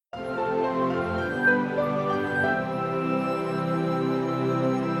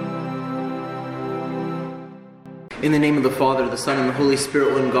In the name of the Father, the Son, and the Holy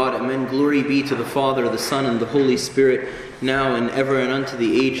Spirit, one God, amen. Glory be to the Father, the Son, and the Holy Spirit, now and ever, and unto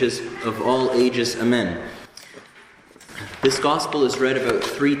the ages of all ages, amen. This Gospel is read about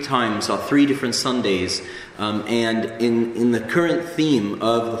 3 times, on 3 different Sundays, and in the current theme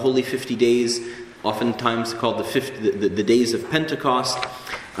of the Holy 50 Days, oftentimes called the Days of Pentecost,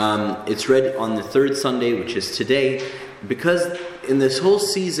 it's read on the 3rd Sunday, which is today, because in this whole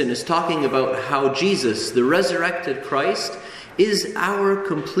season is talking about how Jesus, the resurrected Christ, is our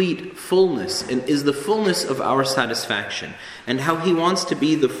complete fullness and is the fullness of our satisfaction, and how he wants to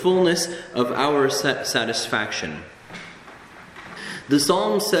be the fullness of our satisfaction. The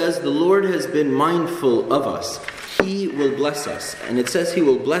psalm says, the Lord has been mindful of us. He will bless us. And it says he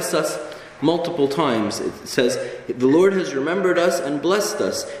will bless us multiple times. It says, the Lord has remembered us and blessed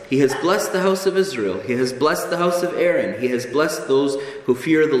us. He has blessed the house of Israel. He has blessed the house of Aaron. He has blessed those who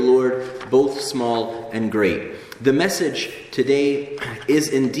fear the Lord, both small and great. The message today is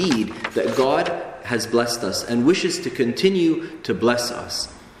indeed that God has blessed us and wishes to continue to bless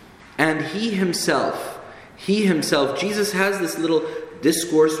us. And He Himself, Jesus has this little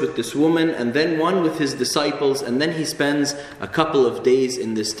discourse with this woman, and then one with his disciples, and then he spends a couple of days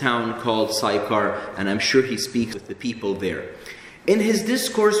in this town called Sychar, and I'm sure he speaks with the people there. In his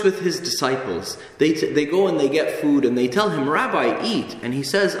discourse with his disciples, they go and they get food, and they tell him, Rabbi, eat. And he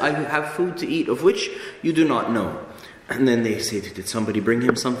says, I have food to eat, of which you do not know. And then they say, did somebody bring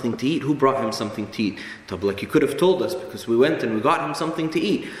him something to eat? Who brought him something to eat? Like, you could have told us, because we went and we got him something to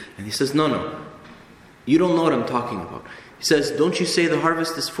eat. And he says, no, you don't know what I'm talking about. He says, don't you say the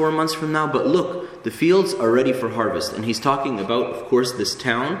harvest is 4 months from now? But look, the fields are ready for harvest. And he's talking about, of course, this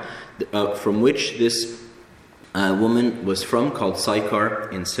town from which this woman was from, called Sychar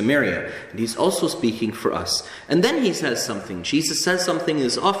in Samaria. And he's also speaking for us. And then he says something. Jesus says something that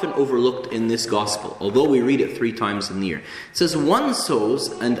is often overlooked in this gospel, although we read it 3 times in the year. It says, one sows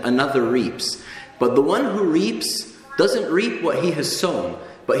and another reaps. But the one who reaps doesn't reap what he has sown,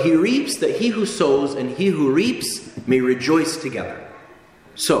 but he reaps that he who sows and he who reaps may rejoice together.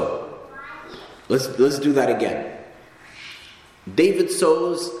 So, let's do that again. David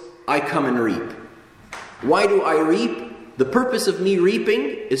sows, I come and reap. Why do I reap? The purpose of me reaping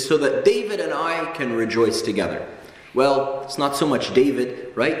is so that David and I can rejoice together. Well, it's not so much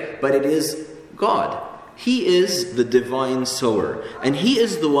David, right? But it is God. He is the divine sower, and He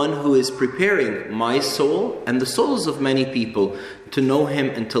is the one who is preparing my soul and the souls of many people to know Him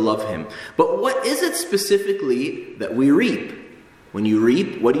and to love Him. But what is it specifically that we reap? When you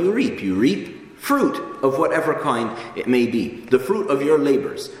reap, what do you reap? You reap fruit of whatever kind it may be. The fruit of your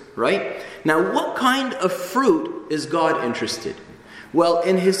labors, right? Now, what kind of fruit is God interested? Well,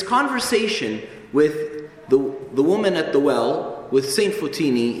 in His conversation with the woman at the well, with Saint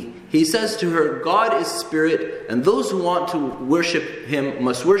Fotini, He says to her, God is spirit, and those who want to worship Him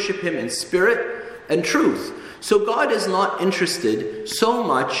must worship Him in spirit and truth. So God is not interested so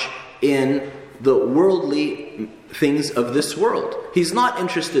much in the worldly things of this world. He's not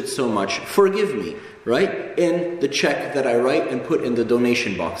interested so much, forgive me, right, in the check that I write and put in the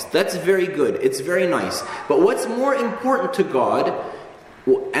donation box. That's very good. It's very nice. But what's more important to God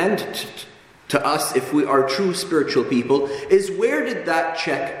and to us, if we are true spiritual people, is where did that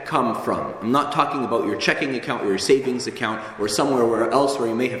check come from? I'm not talking about your checking account or your savings account or somewhere else where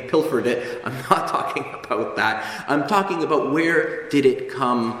you may have pilfered it. I'm not talking about that. I'm talking about where did it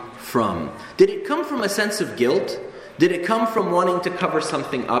come from? Did it come from a sense of guilt? Did it come from wanting to cover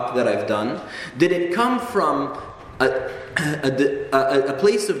something up that I've done? Did it come from a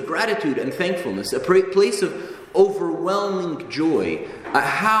place of gratitude and thankfulness, a place of overwhelming joy at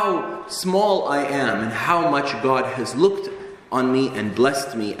how small I am and how much God has looked on me and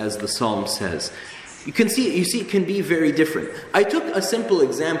blessed me, as the psalm says? You see it can be very different. I took a simple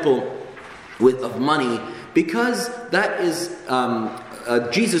example of money because that is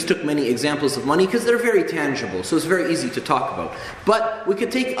Jesus took many examples of money because they're very tangible, so it's very easy to talk about. But we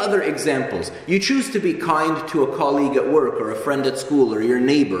could take other examples. You choose to be kind to a colleague at work or a friend at school or your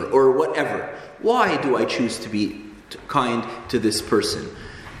neighbor or whatever. Why do I choose to be kind to this person?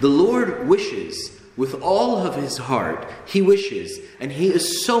 The Lord wishes with all of His heart. He wishes, and He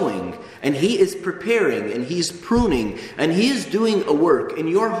is sowing, and He is preparing, and He's pruning, and He is doing a work in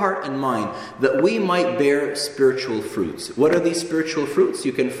your heart and mine that we might bear spiritual fruits. What are these spiritual fruits?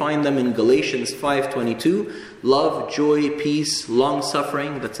 You can find them in Galatians 5:22. Love, joy, peace,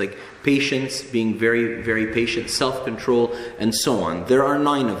 long-suffering. That's like patience, being very, very patient, self-control, and so on. There are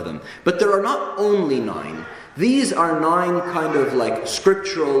 9 of them. But there are not only 9. These are 9 kind of like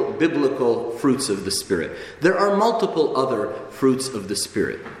scriptural, biblical fruits of the Spirit. There are multiple other fruits of the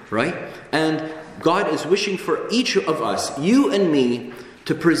Spirit, right? And God is wishing for each of us, you and me,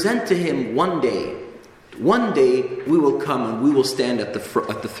 to present to Him one day. One day we will come and we will stand at the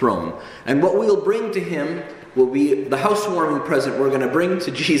throne. And what we will bring to Him will be the housewarming present we're going to bring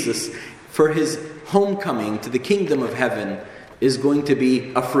to Jesus for His homecoming to the kingdom of heaven is going to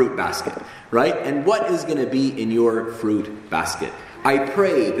be a fruit basket, right? And what is going to be in your fruit basket? I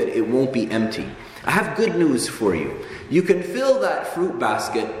pray that it won't be empty. I have good news for you. You can fill that fruit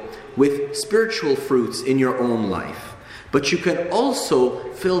basket with spiritual fruits in your own life. But you can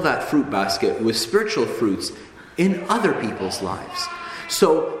also fill that fruit basket with spiritual fruits in other people's lives.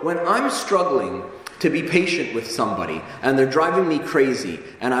 So when I'm struggling to be patient with somebody and they're driving me crazy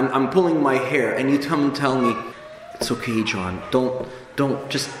and I'm pulling my hair and you come and tell me, it's okay, John, don't,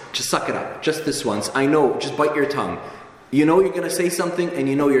 just suck it up. Just this once. I know, just bite your tongue. You know you're going to say something and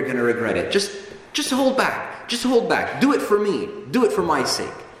you know you're going to regret it. Just hold back. Just hold back. Do it for me. Do it for my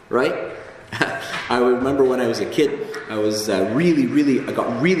sake. Right? I remember when I was a kid, I was I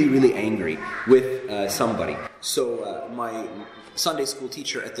got really angry with somebody. So my Sunday school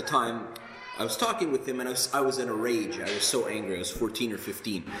teacher at the time, I was talking with him and I was in a rage. I was so angry. I was 14 or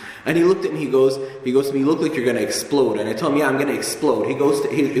 15. And he looked at me, he goes to me, you look like you're going to explode. And I told him, yeah, I'm going to explode.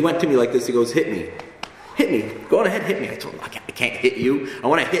 He went to me like this, he goes, hit me. Hit me. Go on ahead, hit me. I told him, I can't hit you. I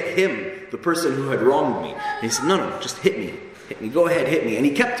want to hit him, the person who had wronged me. And he said, no, just hit me. Hit me. Go ahead, hit me. And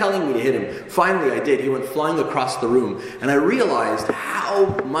he kept telling me to hit him. Finally, I did. He went flying across the room. And I realized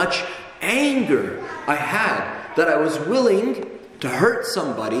how much anger I had that I was willing to hurt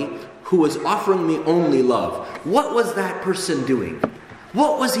somebody who was offering me only love. What was that person doing?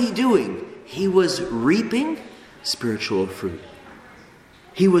 What was he doing? He was reaping spiritual fruit.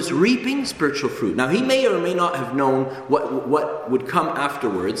 He was reaping spiritual fruit. Now, he may or may not have known what would come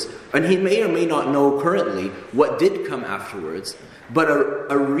afterwards, and he may or may not know currently what did come afterwards, but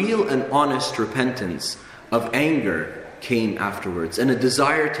a real and honest repentance of anger came afterwards, and a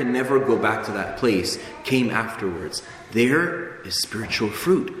desire to never go back to that place came afterwards. There is spiritual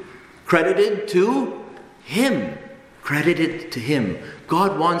fruit. Credited to Him. Credited to Him.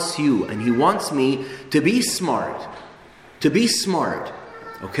 God wants you, and He wants me to be smart. To be smart.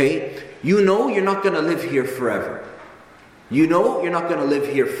 Okay? You know you're not going to live here forever. You know you're not going to live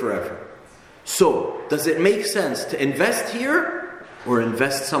here forever. So, does it make sense to invest here or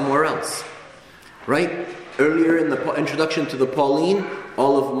invest somewhere else? Right? Earlier in the introduction to the Pauline,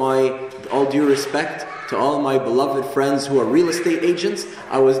 all due respect to all my beloved friends who are real estate agents,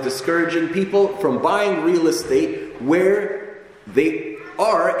 I was discouraging people from buying real estate where they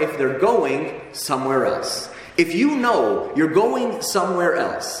are if they're going somewhere else. If you know you're going somewhere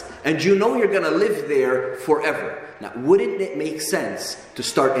else and you know you're going to live there forever, now wouldn't it make sense to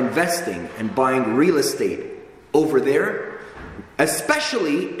start investing and buying real estate over there?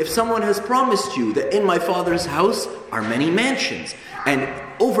 Especially if someone has promised you that in my Father's house are many mansions. And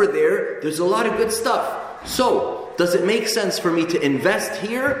over there's a lot of good stuff. So, does it make sense for me to invest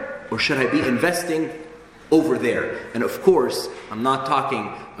here, or should I be investing over there? And of course, I'm not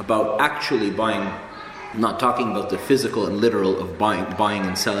talking about actually buying. I'm not talking about the physical and literal of buying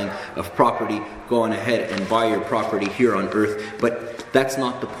and selling of property. Go on ahead and buy your property here on earth. But that's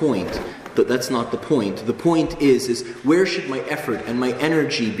not the point. That's not the point. The point is where should my effort and my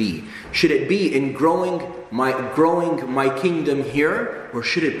energy be? Should it be in growing my kingdom here, or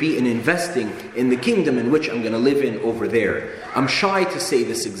should it be in investing in the kingdom in which I'm going to live in over there? I'm shy to say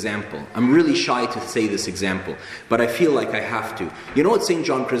this example. I'm really shy to say this example, but I feel like I have to. You know what St.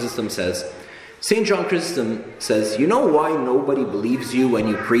 John Chrysostom says? St. John Chrysostom says, you know why nobody believes you when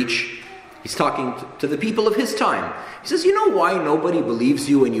you preach? He's talking to the people of his time. He says, you know why nobody believes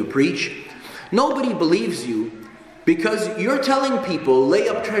you when you preach? Nobody believes you because you're telling people, lay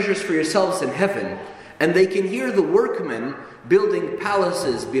up treasures for yourselves in heaven, and they can hear the workmen building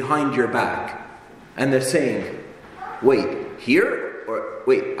palaces behind your back. And they're saying, wait, here? Or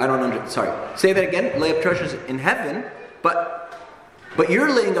wait, I don't understand. Sorry. Say that again. Lay up treasures in heaven, but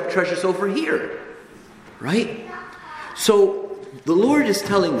you're laying up treasures over here. Right? So the Lord is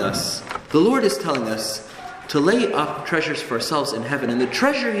telling us to lay up treasures for ourselves in heaven. And the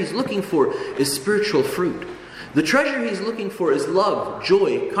treasure He's looking for is spiritual fruit. The treasure He's looking for is love,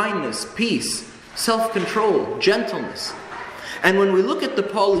 joy, kindness, peace, self-control, gentleness. And when we look at the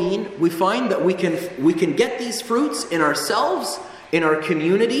Pauline, we find that we can get these fruits in ourselves, in our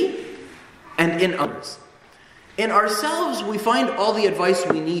community, and in others. In ourselves, we find all the advice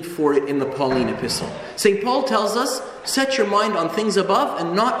we need for it in the Pauline epistle. St. Paul tells us, set your mind on things above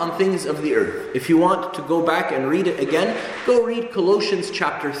and not on things of the earth. If you want to go back and read it again, go read Colossians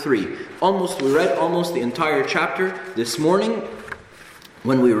chapter 3. We read almost the entire chapter this morning.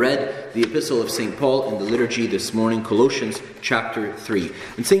 when we read the epistle of St. Paul in the liturgy this morning, Colossians chapter 3.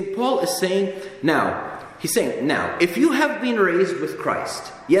 And St. Paul is saying, now, if you have been raised with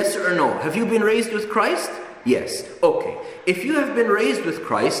Christ, yes or no? Have you been raised with Christ? Yes. Okay. If you have been raised with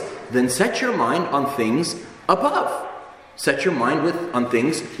Christ, then set your mind on things above. Set your mind on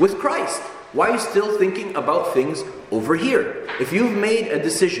things with Christ. Why are you still thinking about things over here? If you've made a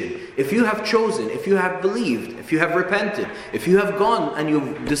decision, if you have chosen, if you have believed, if you have repented, if you have gone and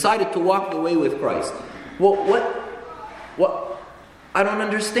you've decided to walk the way with Christ, well, what? I don't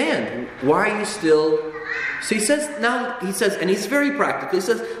understand. Why are you still... So he says, and he's very practical, he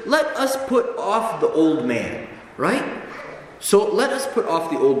says, let us put off the old man, right? So let us put off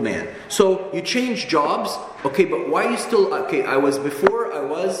the old man. So you change jobs, okay, but why are you still... Okay, before I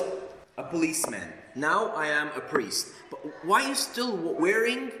was a policeman. Now I am a priest. But why are you still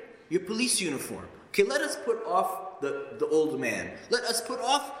wearing your police uniform? Okay, let us put off the old man. Let us put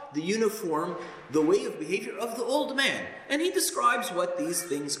off the uniform, the way of behavior of the old man. And he describes what these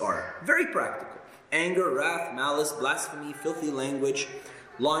things are. Very practical. Anger, wrath, malice, blasphemy, filthy language,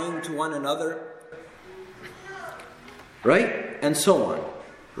 lying to one another, right? And so on.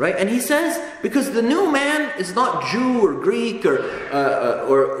 Right? And he says, because the new man is not Jew or Greek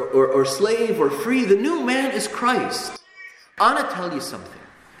or slave or free. The new man is Christ. I want to tell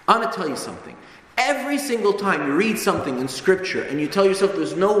you something. Every single time you read something in Scripture and you tell yourself,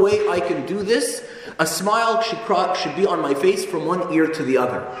 there's no way I can do this, a smile should be on my face from one ear to the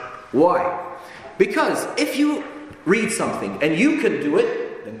other. Why? Because if you read something and you can do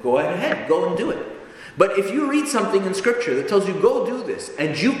it, then go ahead, go and do it. But if you read something in Scripture that tells you, go do this,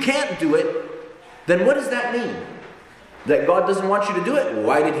 and you can't do it, then what does that mean? That God doesn't want you to do it?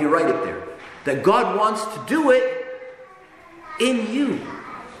 Why did He write it there? That God wants to do it in you.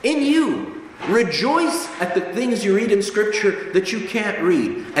 In you. Rejoice at the things you read in Scripture that you can't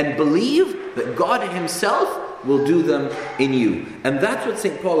read. And believe that God Himself will do them in you. And that's what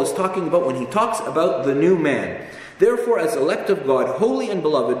St. Paul is talking about when he talks about the new man. Therefore, as elect of God, holy and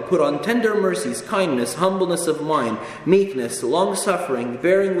beloved, put on tender mercies, kindness, humbleness of mind, meekness, long-suffering,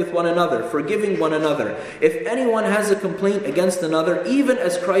 bearing with one another, forgiving one another. If anyone has a complaint against another, even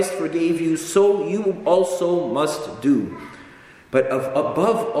as Christ forgave you, so you also must do. But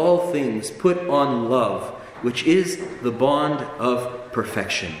above all things, put on love, which is the bond of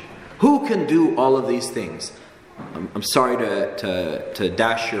perfection. Who can do all of these things? I'm sorry to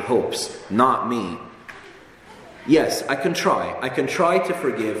dash your hopes. Not me. Yes, I can try. I can try to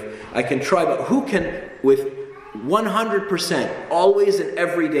forgive. I can try, but who can, with 100%, always and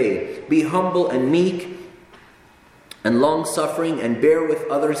every day, be humble and meek and long-suffering and bear with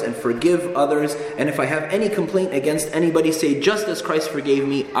others and forgive others? And if I have any complaint against anybody, say, just as Christ forgave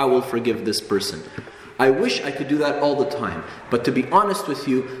me, I will forgive this person. I wish I could do that all the time. But to be honest with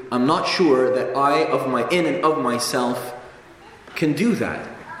you, I'm not sure that I, in and of myself, can do that.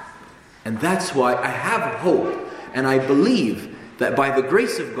 And that's why I have hope. And I believe that by the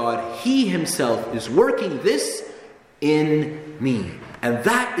grace of God, He Himself is working this in me. And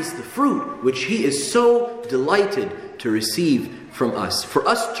that is the fruit which He is so delighted to receive from us. For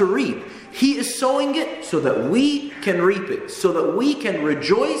us to reap. He is sowing it so that we can reap it. So that we can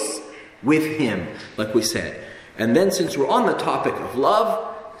rejoice with Him, like we said. And then since we're on the topic of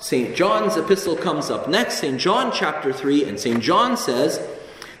love, St. John's epistle comes up next. St. John chapter 3. And St. John says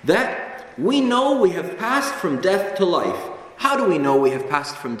that we know we have passed from death to life. How do we know we have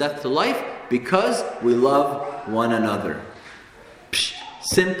passed from death to life? Because we love one another.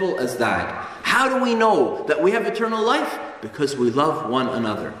 Simple as that. How do we know that we have eternal life? Because we love one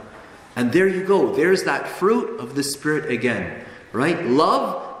another. And there you go. There's that fruit of the Spirit again. Right?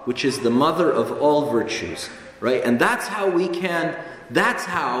 Love, which is the mother of all virtues. Right? And that's how we can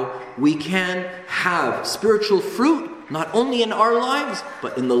have spiritual fruit, not only in our lives,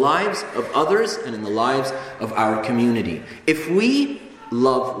 but in the lives of others and in the lives of our community. If we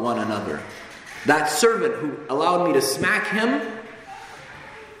love one another. That servant who allowed me to smack him,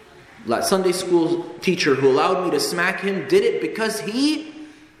 that Sunday school teacher who allowed me to smack him, did it because he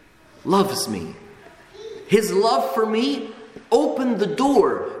loves me. His love for me opened the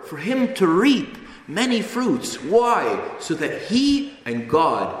door for him to reap many fruits. Why? So that he and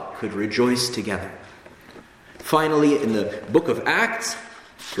God could rejoice together. Finally, in the book of Acts,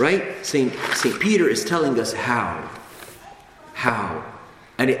 right, St. Peter is telling us how.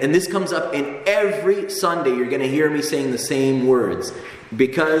 And this comes up in every Sunday. You're going to hear me saying the same words.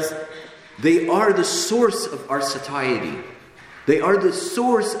 Because they are the source of our satiety. They are the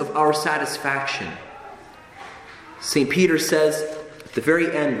source of our satisfaction. St. Peter says at the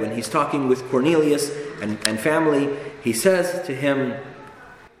very end, when he's talking with Cornelius and family, he says to him,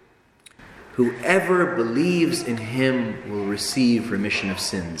 Whoever believes in him will receive remission of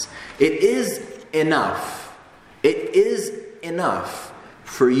sins. It is enough. It is enough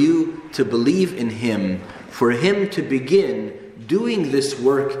for you to believe in him, for him to begin doing this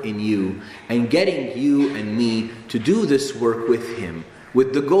work in you and getting you and me to do this work with him.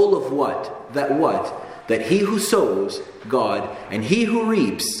 With the goal of what? That he who sows, God, and he who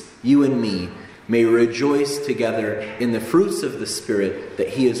reaps, you and me, may rejoice together in the fruits of the Spirit that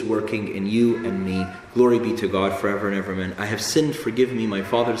he is working in you and me. Glory be to God forever and ever. Amen. I have sinned. Forgive me, my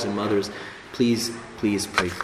fathers and mothers. Please pray.